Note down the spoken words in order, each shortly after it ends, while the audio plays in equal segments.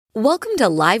Welcome to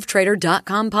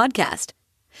LiveTrader.com podcast.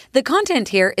 The content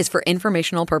here is for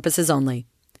informational purposes only,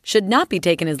 should not be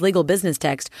taken as legal business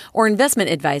text or investment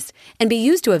advice, and be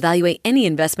used to evaluate any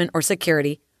investment or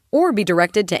security, or be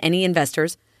directed to any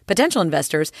investors, potential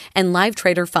investors, and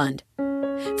LiveTrader fund.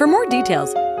 For more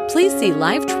details, please see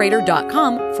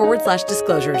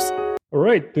LiveTrader.com/disclosures. All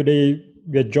right, today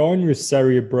we are joined with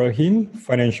Sarry Ibrahim,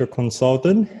 financial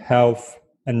consultant, health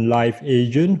and life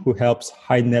agent who helps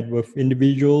high net worth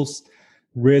individuals,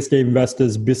 real estate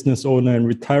investors, business owners, and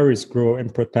retirees grow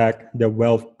and protect their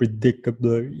wealth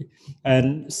predictably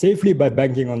and safely by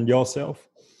banking on yourself.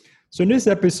 So in this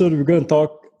episode, we're going to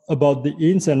talk about the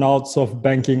ins and outs of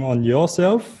banking on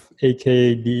yourself,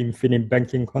 aka the infinite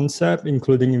banking concept,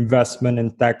 including investment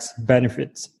and tax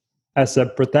benefits,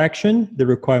 asset protection, the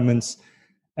requirements,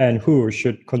 and who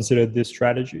should consider this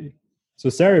strategy. So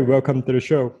Sarry, welcome to the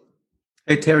show.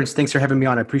 Hey, Terrence, thanks for having me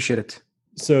on. I appreciate it.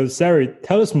 So, Sarry,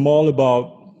 tell us more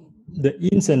about the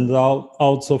ins and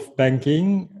outs of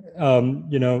banking.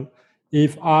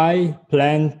 If I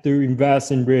plan to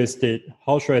invest in real estate,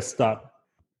 how should I start?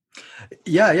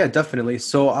 Yeah, definitely.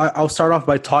 So I'll start off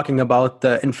by talking about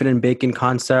the infinite banking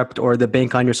concept or the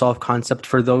bank on yourself concept.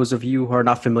 For those of you who are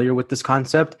not familiar with this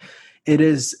concept, it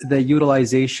is the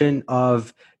utilization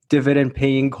of dividend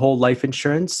paying whole life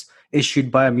insurance issued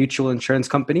by a mutual insurance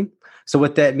company. So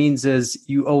what that means is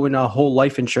you own a whole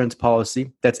life insurance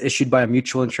policy that's issued by a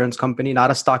mutual insurance company, not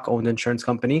a stock-owned insurance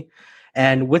company.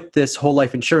 And with this whole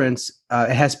life insurance,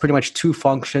 it has pretty much two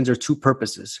functions or two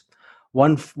purposes.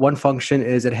 One function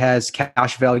is it has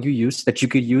cash value use that you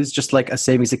could use just like a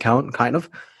savings account, kind of.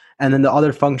 And then the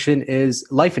other function is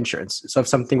life insurance. So if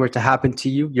something were to happen to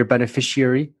you, your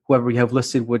beneficiary, whoever you have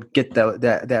listed, would get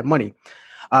that money.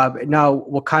 Now,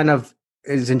 what kind of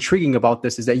is intriguing about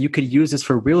this is that you could use this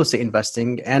for real estate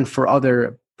investing and for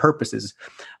other purposes.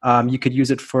 You could use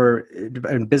it for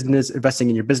business, investing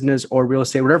in your business or real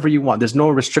estate, whatever you want. There's no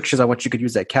restrictions on what you could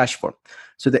use that cash for.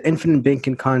 So the infinite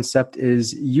banking concept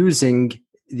is using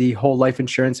the whole life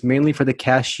insurance mainly for the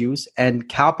cash use and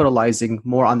capitalizing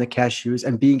more on the cash use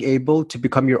and being able to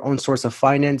become your own source of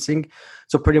financing.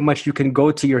 So pretty much you can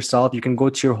go to yourself, you can go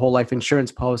to your whole life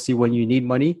insurance policy when you need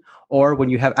money or when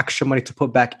you have extra money to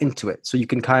put back into it. So you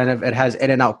can it has in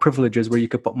and out privileges where you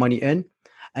could put money in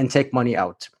and take money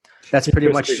out. That's pretty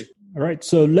much. All right.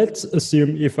 So let's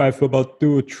assume if I have about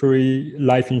 2 or 3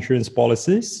 life insurance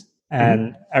policies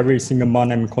and every single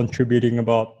month I'm contributing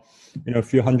about a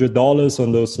few $100s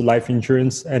on those life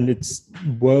insurance and it's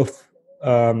worth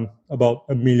about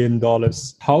 $1 million.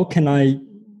 How can I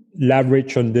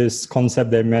leverage on this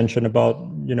concept that I mentioned about,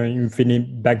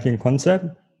 infinite banking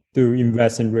concept to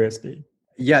invest in real estate?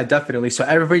 Yeah, definitely. So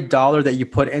every dollar that you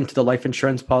put into the life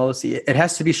insurance policy, it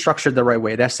has to be structured the right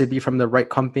way. It has to be from the right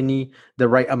company, the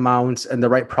right amounts, and the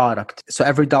right product. So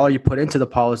every dollar you put into the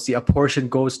policy, a portion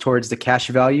goes towards the cash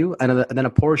value, and then a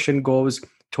portion goes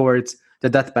towards the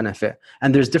death benefit.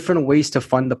 And there's different ways to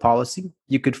fund the policy.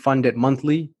 You could fund it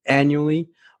monthly, annually,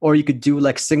 or you could do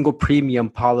like single premium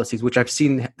policies, which I've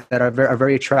seen that are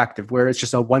very attractive, where it's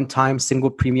just a one-time single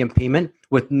premium payment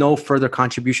with no further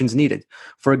contributions needed.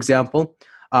 For example,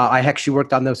 I actually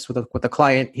worked on this with a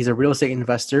client. He's a real estate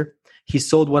investor. He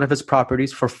sold one of his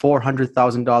properties for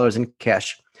 $400,000 in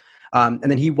cash. And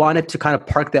then he wanted to kind of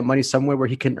park that money somewhere where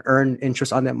he can earn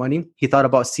interest on that money. He thought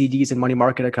about CDs and money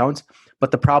market accounts. But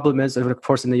the problem is, of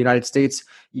course, in the United States,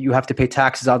 you have to pay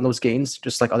taxes on those gains,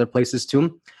 just like other places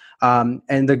too.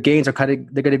 And the gains they're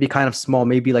going to be kind of small,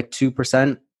 maybe like 2%,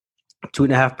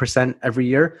 2.5% every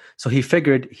year. So he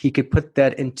figured he could put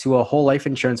that into a whole life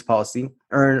insurance policy,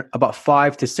 earn about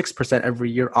 5 to 6%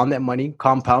 every year on that money,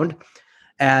 compound.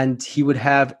 And he would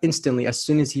have instantly, as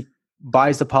soon as he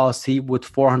buys the policy with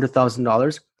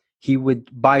 $400,000, he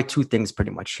would buy 2 things pretty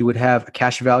much. He would have a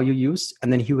cash value use,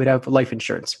 and then he would have life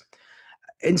insurance.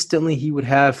 Instantly, he would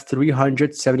have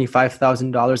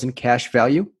 $375,000 in cash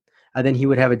value, and then he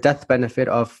would have a death benefit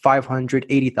of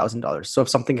 $580,000. So if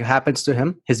something happens to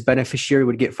him, his beneficiary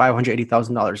would get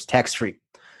 $580,000 tax-free.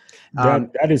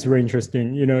 That is very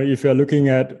interesting. If you're looking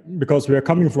at, because we are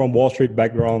coming from Wall Street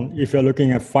background, if you're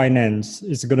looking at finance,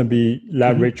 it's going to be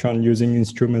leverage on using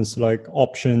instruments like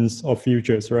options or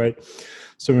futures, right?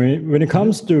 So when it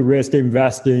comes to real estate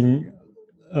investing,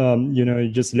 you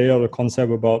just lay out a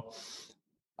concept about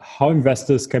how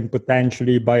investors can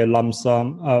potentially buy a lump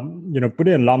sum, put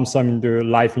in a lump sum into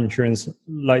life insurance,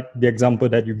 like the example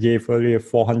that you gave earlier,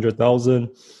 400,000.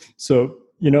 So,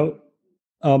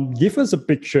 give us a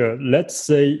picture. Let's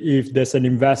say if there's an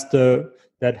investor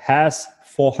that has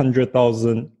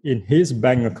 400,000 in his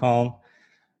bank account,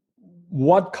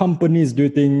 what companies do you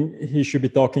think he should be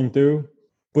talking to?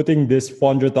 putting this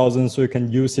 400,000 so you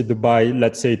can use it to buy,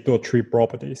 let's say, 2 or 3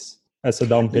 properties as a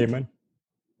down payment?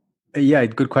 Yeah,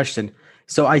 good question.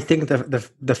 So I think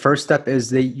the first step is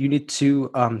that you need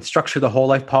to structure the whole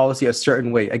life policy a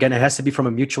certain way. Again, it has to be from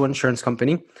a mutual insurance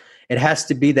company. It has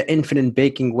to be the infinite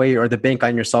banking way or the bank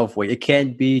on yourself way. It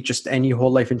can't be just any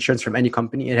whole life insurance from any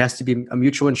company. It has to be a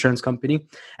mutual insurance company.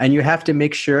 And you have to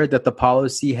make sure that the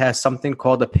policy has something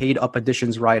called a paid up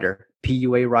additions rider,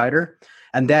 PUA rider.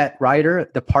 And that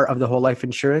rider, the part of the whole life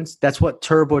insurance, that's what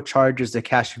turbocharges the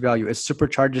cash value. It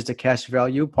supercharges the cash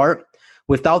value part.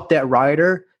 Without that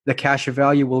rider, the cash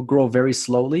value will grow very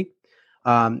slowly.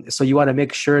 So you want to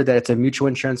make sure that it's a mutual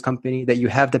insurance company, that you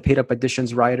have the paid up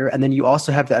additions rider, and then you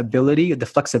also have the ability, the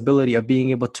flexibility of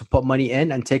being able to put money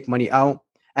in and take money out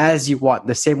as you want.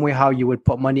 The same way how you would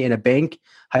put money in a bank,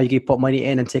 how you can put money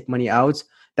in and take money out.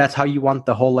 That's how you want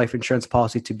the whole life insurance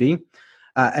policy to be.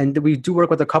 And we do work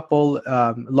with a couple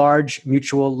large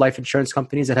mutual life insurance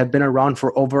companies that have been around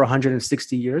for over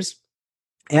 160 years.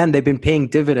 And they've been paying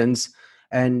dividends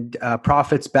and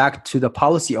profits back to the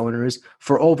policy owners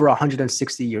for over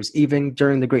 160 years, even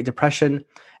during the Great Depression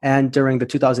and during the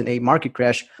 2008 market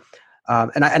crash.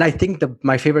 And I think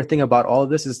my favorite thing about all of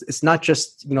this is it's not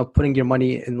just putting your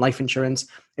money in life insurance;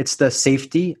 it's the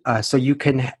safety. So you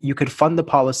could fund the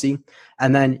policy,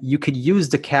 and then you could use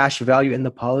the cash value in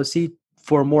the policy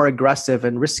for more aggressive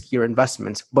and riskier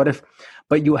investments.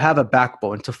 But you have a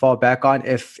backbone to fall back on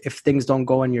if things don't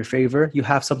go in your favor. You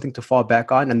have something to fall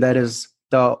back on, and that is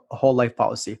the whole life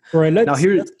policy. All right,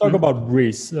 let's talk about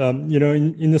risk.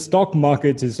 In the stock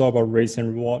market, it's all about risk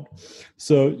and reward.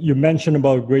 So you mentioned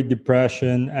about Great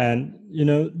Depression and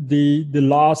the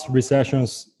last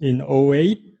recessions in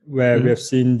 '08, where we have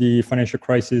seen the financial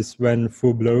crisis went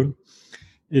full blown.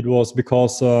 It was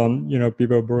because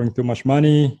people were borrowing too much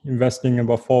money, investing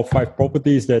about 4 or 5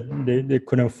 properties that they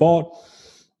couldn't afford.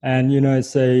 And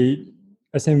as an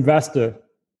investor,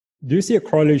 do you see a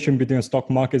correlation between stock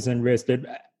markets and real estate?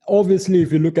 Obviously,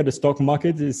 if you look at the stock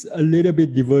market, it's a little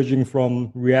bit diverging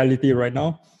from reality right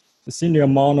now. You've seen the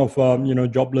amount of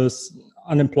jobless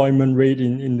unemployment rate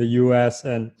in the US,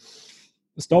 and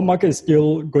the stock market is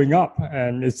still going up.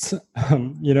 And it's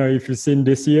if you've seen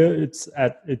this year, it's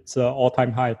at its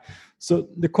all-time high. So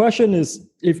the question is,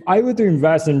 if I were to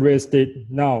invest in real estate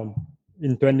now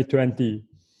in 2020,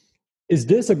 is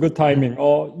this a good timing?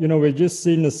 Or, we're just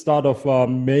seeing the start of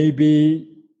maybe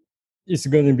it's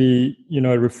going to be,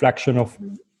 a reflection of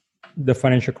the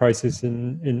financial crisis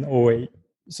in '08.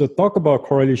 So talk about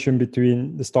correlation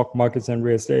between the stock markets and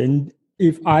real estate. And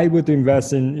if I were to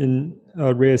invest in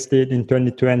real estate in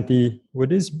 2020,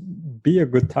 would this be a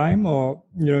good time, or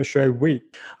should I wait?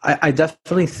 I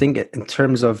definitely think in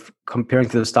terms of comparing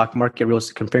to the stock market,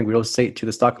 comparing real estate to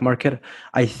the stock market,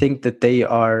 I think that they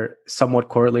are somewhat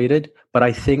correlated. But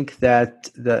I think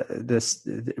that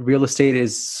the real estate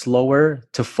is slower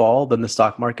to fall than the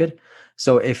stock market.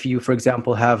 So if you, for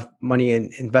example, have money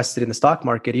invested in the stock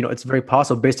market, it's very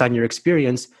possible, based on your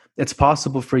experience, it's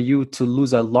possible for you to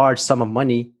lose a large sum of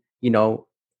money,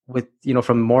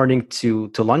 from morning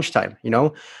to lunchtime,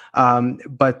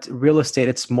 but real estate,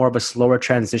 it's more of a slower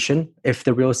transition. If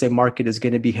the real estate market is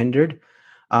going to be hindered,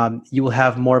 you will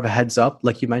have more of a heads up.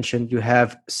 Like you mentioned, you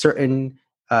have certain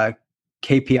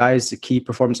KPIs, key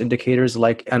performance indicators,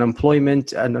 like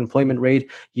unemployment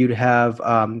rate. You'd have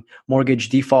mortgage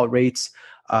default rates.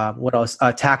 What else?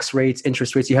 Tax rates,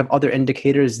 interest rates. You have other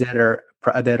indicators that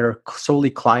are slowly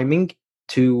climbing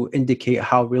to indicate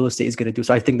how real estate is going to do.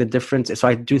 So I think the difference. So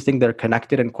I do think they're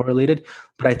connected and correlated,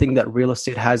 but I think that real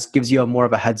estate gives you more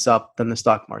of a heads up than the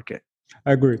stock market.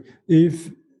 I agree.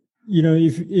 If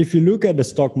you look at the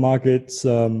stock markets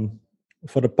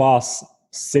for the past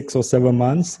 6 or 7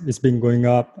 months, it's been going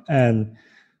up, and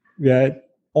we're at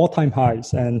all-time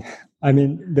highs. And I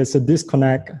mean, there's a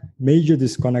major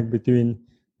disconnect between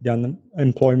the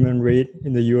unemployment rate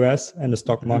in the US and the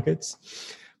stock markets.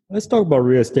 Let's talk about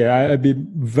real estate. I'd be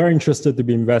very interested to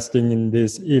be investing in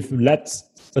this. Let's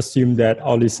assume that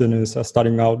our listeners are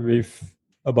starting out with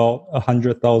about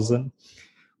 100,000.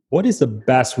 What is the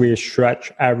best way to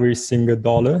stretch every single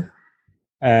dollar?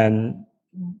 And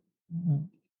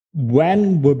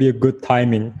when will be a good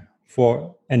timing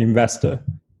for an investor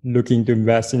looking to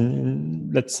invest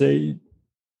in let's say,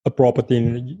 a property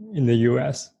in the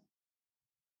US?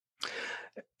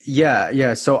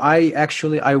 Yeah. So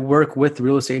I work with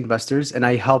real estate investors, and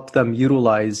I help them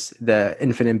utilize the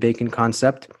infinite banking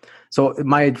concept. So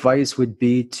my advice would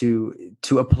be to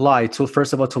apply to,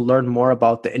 first of all, to learn more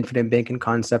about the infinite banking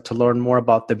concept, to learn more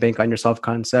about the bank on yourself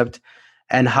concept,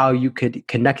 and how you could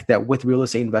connect that with real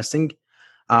estate investing.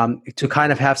 to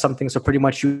kind of have something. So pretty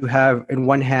much you have, in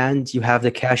one hand, you have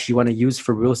the cash you want to use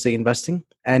for real estate investing.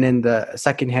 And in the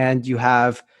second hand, you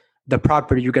have the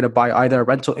property you're going to buy, either a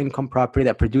rental income property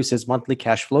that produces monthly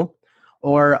cash flow,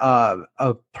 or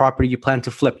a property you plan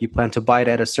to flip. You plan to buy it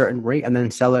at a certain rate and then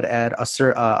sell it at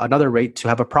another rate to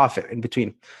have a profit in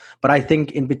between. But I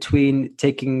think in between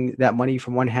taking that money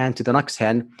from one hand to the next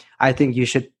hand, I think you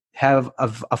should have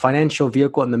a financial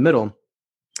vehicle in the middle.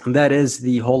 And that is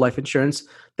the whole life insurance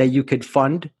that you could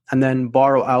fund and then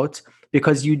borrow out,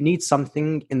 because you need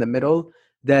something in the middle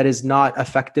that is not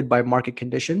affected by market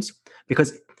conditions.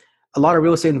 Because a lot of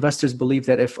real estate investors believe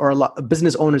that a lot of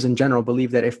business owners in general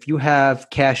believe that if you have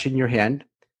cash in your hand,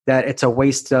 that it's a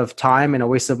waste of time and a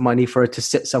waste of money for it to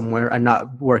sit somewhere and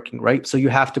not working, right? So you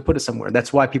have to put it somewhere.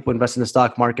 That's why people invest in the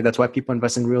stock market. That's why people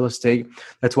invest in real estate.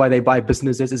 That's why they buy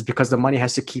businesses, is because the money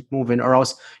has to keep moving, or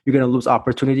else you're going to lose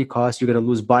opportunity costs. You're going to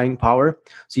lose buying power.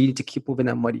 So you need to keep moving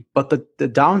that money. But the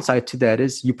downside to that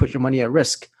is you put your money at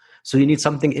risk. So you need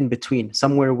something in between,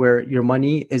 somewhere where your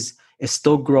money is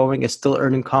still growing, is still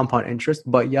earning compound interest,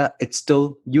 but yeah, it's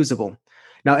still usable.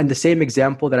 Now, in the same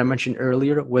example that I mentioned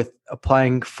earlier with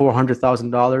applying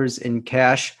 $400,000 in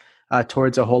cash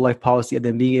towards a whole life policy and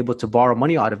then being able to borrow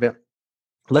money out of it,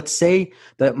 let's say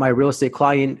that my real estate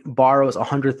client borrows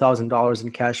 $100,000 in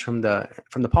cash from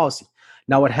the policy.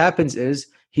 Now, what happens is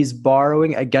he's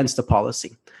borrowing against the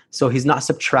policy. So he's not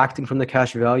subtracting from the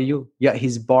cash value, yet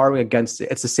he's borrowing against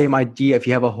it. It's the same idea if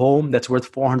you have a home that's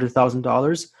worth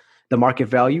 $400,000, the market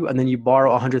value, and then you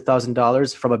borrow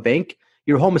 $100,000 from a bank.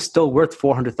 Your home is still worth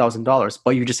 $400,000,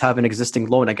 but you just have an existing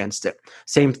loan against it.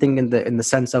 Same thing in the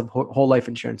sense of whole life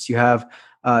insurance. You have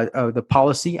the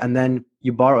policy, and then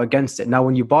you borrow against it. Now,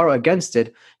 when you borrow against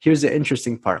it, here's the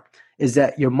interesting part: is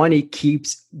that your money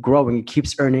keeps growing, it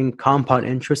keeps earning compound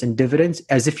interest and dividends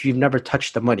as if you've never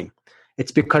touched the money.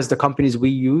 It's because the companies we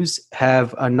use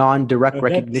have a non-direct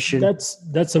recognition.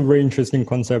 That's a very interesting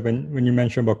concept when you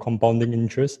mention about compounding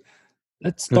interest.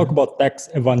 Let's talk about tax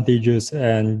advantages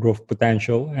and growth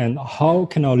potential, and how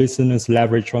can our listeners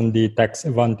leverage on the tax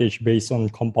advantage based on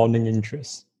compounding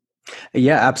interest?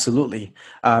 Yeah, absolutely.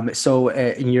 So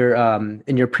in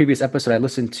your previous episode I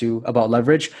listened to about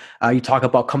leverage, you talk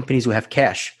about companies who have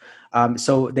cash.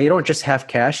 So they don't just have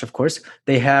cash, of course,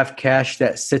 they have cash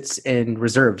that sits in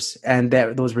reserves, and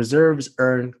that those reserves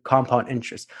earn compound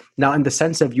interest. Now, in the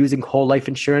sense of using whole life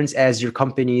insurance as your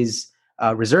company's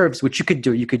reserves, which you could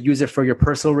do. You could use it for your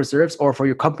personal reserves or for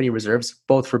your company reserves,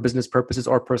 both for business purposes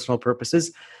or personal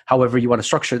purposes, however you want to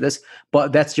structure this.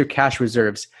 But that's your cash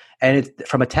reserves. And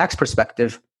from a tax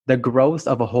perspective, the growth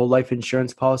of a whole life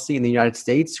insurance policy in the United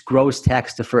States grows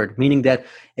tax deferred, meaning that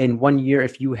in 1 year,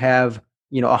 if you have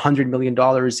 $100 million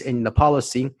in the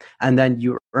policy, and then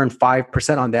you earn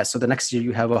 5% on that. So the next year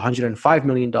you have $105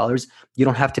 million. You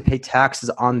don't have to pay taxes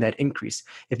on that increase.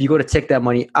 If you go to take that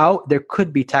money out, there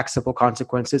could be taxable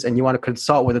consequences, and you want to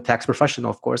consult with a tax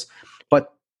professional, of course.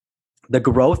 But the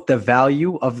growth, the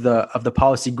value of the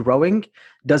policy growing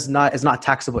is not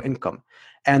taxable income.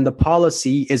 And the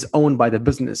policy is owned by the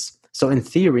business. So in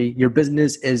theory, your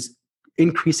business is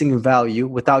increasing in value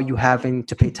without you having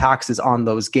to pay taxes on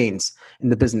those gains in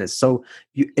the business. So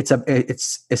it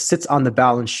sits on the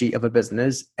balance sheet of a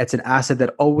business. It's an asset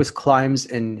that always climbs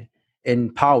in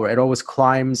power. It always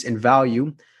climbs in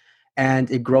value, and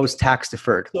it grows tax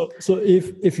deferred. So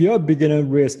if you're a beginner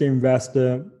real estate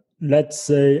investor, let's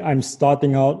say I'm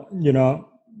starting out,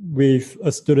 with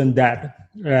a student debt,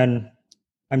 and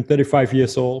I'm 35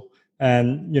 years old,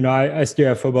 and I still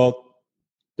have about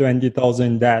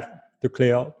 20,000 debt to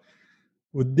clear out.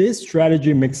 Would this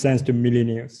strategy make sense to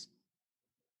millionaires?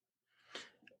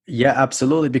 Yeah,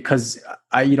 absolutely. Because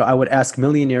I would ask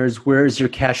millionaires, where is your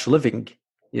cash living?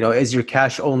 Is your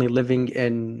cash only living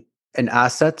in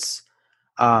assets?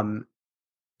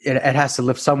 It has to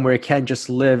live somewhere. It can't just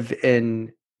live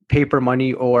in paper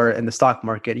money or in the stock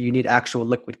market. You need actual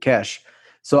liquid cash.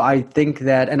 So I think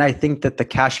that the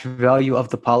cash value of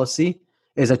the policy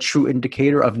is a true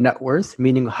indicator of net worth,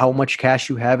 meaning how much cash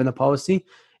you have in the policy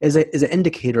is an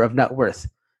indicator of net worth.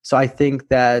 So I think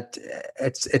that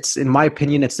it's in my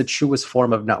opinion, it's the truest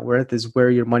form of net worth, is where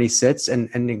your money sits and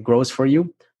it grows for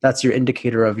you. That's your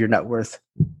indicator of your net worth.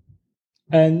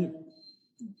 And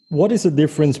what is the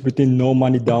difference between no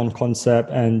money down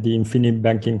concept and the infinite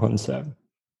banking concept?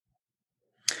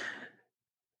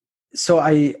 So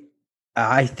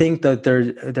I think that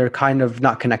they're kind of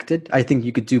not connected. I think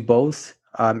you could do both.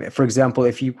 For example,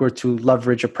 if you were to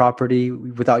leverage a property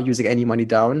without using any money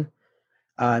down,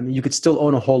 you could still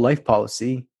own a whole life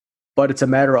policy, but it's a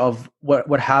matter of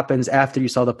what happens after you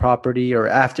sell the property or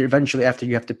eventually after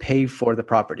you have to pay for the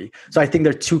property. So I think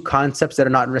there are two concepts that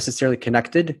are not necessarily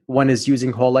connected. One is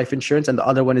using whole life insurance, and the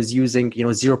other one is using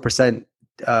 0%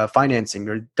 financing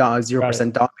or 0% down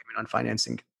payment on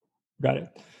financing. Got it.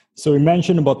 So we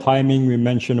mentioned about timing, we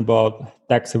mentioned about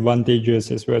tax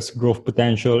advantages as well as growth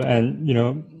potential, and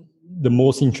the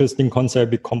most interesting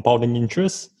concept is compounding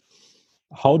interest.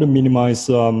 How to minimize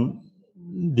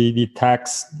the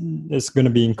tax that's going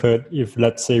to be incurred if,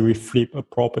 let's say, we flip a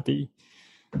property.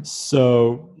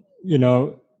 So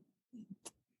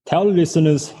tell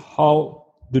listeners, how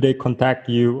do they contact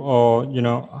you, or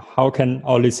how can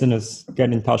our listeners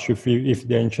get in touch with you if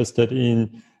they're interested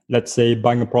in, let's say,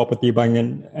 buying a property, buying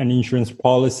an insurance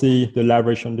policy, to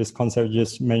leverage on this concept you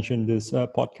just mentioned in this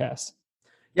podcast?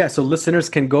 Yeah, so listeners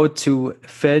can go to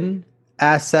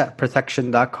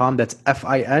finassetprotection.com. That's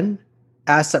FIN,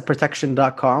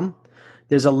 assetprotection.com.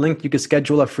 There's a link. You can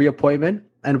schedule a free appointment,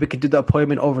 and we could do the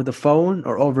appointment over the phone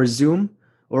or over Zoom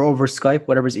or over Skype,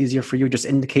 whatever's easier for you. Just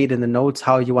indicate in the notes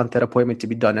how you want that appointment to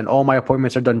be done. And all my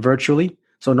appointments are done virtually,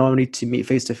 so no need to meet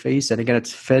face-to-face. And again,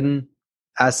 it's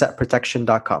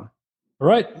finassetprotection.com. All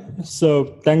right.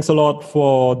 So thanks a lot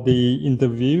for the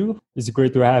interview. It's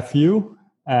great to have you.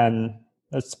 And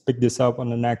let's pick this up on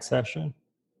the next session.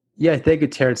 Yeah, thank you,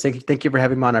 Terrence. Thank you for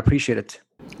having me on. I appreciate it.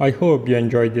 I hope you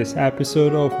enjoyed this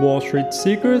episode of Wall Street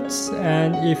Secrets.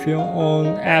 And if you're on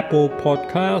Apple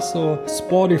Podcasts or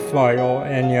Spotify or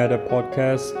any other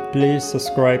podcast, please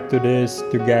subscribe to this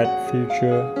to get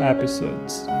future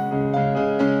episodes.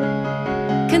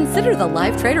 Consider the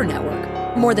Live Trader Network.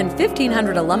 More than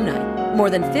 1,500 alumni, more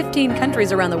than 15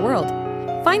 countries around the world.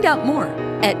 Find out more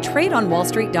at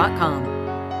tradeonwallstreet.com.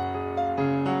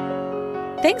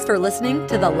 Thanks for listening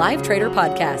to the Live Trader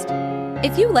Podcast.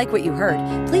 If you like what you heard,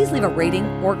 please leave a rating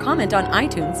or comment on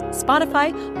iTunes,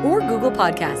 Spotify, or Google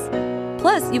Podcasts.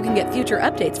 Plus, you can get future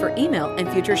updates for email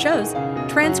and future shows,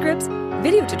 transcripts,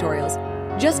 video tutorials.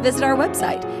 Just visit our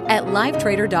website at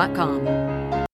livetrader.com.